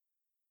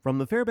From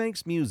the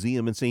Fairbanks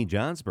Museum in St.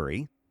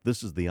 Johnsbury,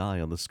 this is the Eye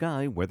on the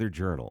Sky Weather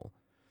Journal.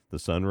 The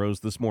sun rose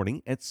this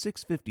morning at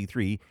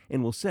 6:53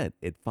 and will set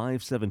at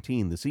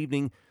 5:17 this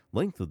evening.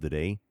 Length of the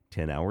day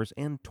 10 hours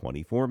and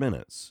 24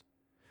 minutes.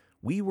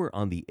 We were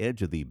on the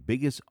edge of the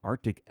biggest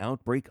Arctic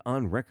outbreak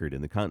on record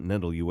in the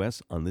continental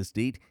U.S. on this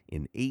date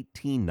in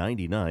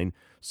 1899,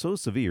 so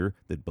severe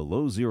that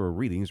below zero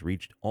readings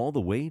reached all the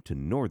way to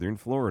northern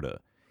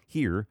Florida.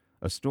 Here,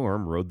 a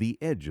storm rode the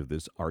edge of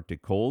this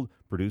Arctic cold,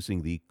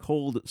 producing the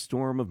Cold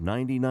Storm of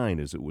 99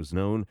 as it was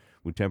known,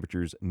 with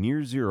temperatures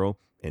near zero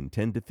and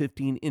 10 to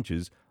 15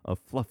 inches of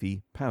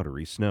fluffy,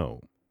 powdery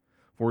snow.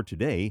 For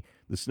today,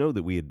 the snow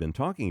that we had been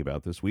talking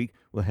about this week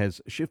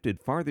has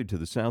shifted farther to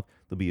the south.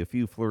 There'll be a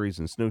few flurries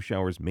and snow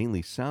showers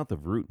mainly south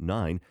of Route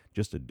 9,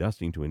 just a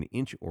dusting to an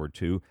inch or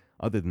two.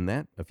 Other than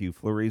that, a few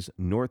flurries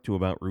north to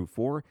about Route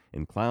 4,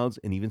 and clouds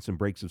and even some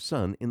breaks of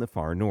sun in the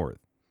far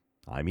north.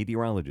 I'm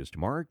meteorologist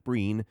Mark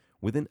Breen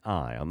with an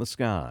eye on the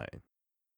sky.